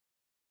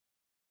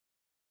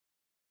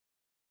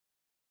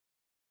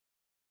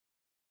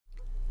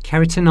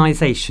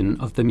Keratinization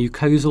of the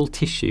mucosal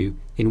tissue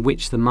in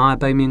which the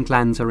meibomian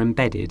glands are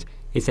embedded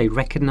is a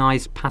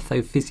recognised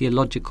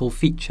pathophysiological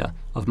feature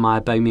of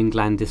meibomian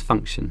gland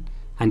dysfunction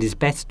and is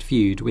best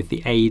viewed with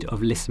the aid of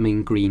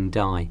lissamine green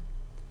dye.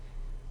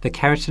 The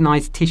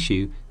keratinized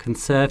tissue can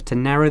serve to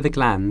narrow the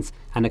glands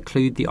and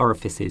occlude the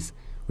orifices,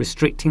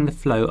 restricting the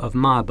flow of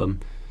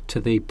meibum to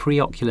the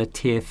preocular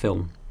tear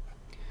film.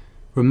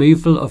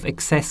 Removal of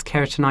excess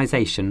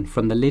keratinization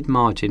from the lid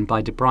margin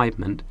by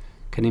debridement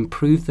can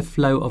improve the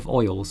flow of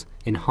oils,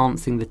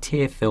 enhancing the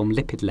tear film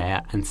lipid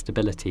layer and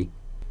stability.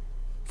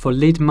 For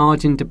lid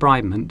margin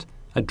debridement,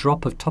 a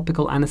drop of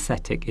topical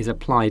anaesthetic is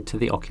applied to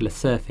the ocular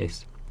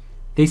surface.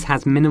 This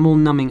has minimal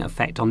numbing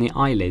effect on the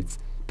eyelids,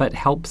 but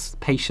helps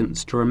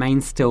patients to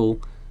remain still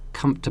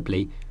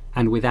comfortably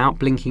and without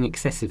blinking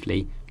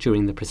excessively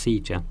during the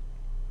procedure.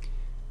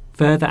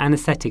 Further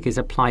anaesthetic is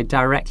applied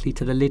directly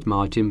to the lid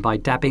margin by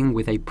dabbing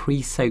with a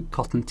pre-soaked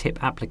cotton tip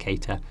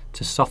applicator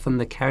to soften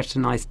the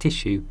keratinized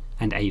tissue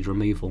and aid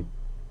removal.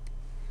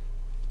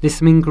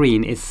 Lissamine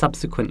green is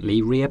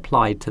subsequently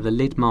reapplied to the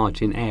lid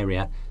margin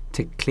area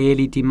to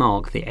clearly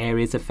demark the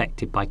areas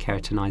affected by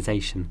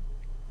keratinization.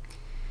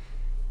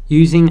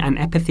 Using an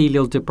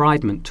epithelial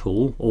debridement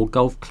tool or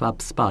golf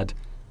club spud,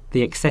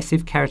 the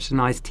excessive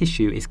keratinized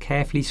tissue is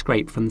carefully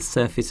scraped from the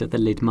surface of the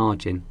lid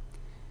margin.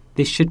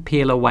 This should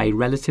peel away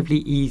relatively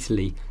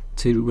easily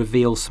to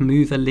reveal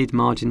smoother lid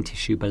margin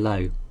tissue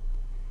below.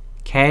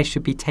 Care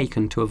should be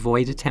taken to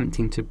avoid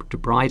attempting to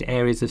debride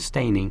areas of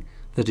staining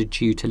that are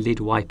due to lid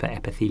wiper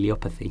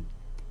epitheliopathy.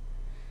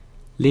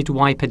 Lid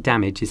wiper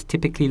damage is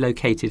typically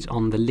located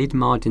on the lid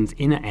margin's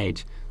inner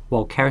edge,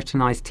 while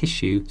keratinized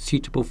tissue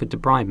suitable for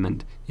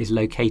debridement is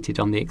located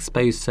on the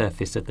exposed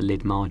surface of the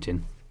lid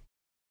margin.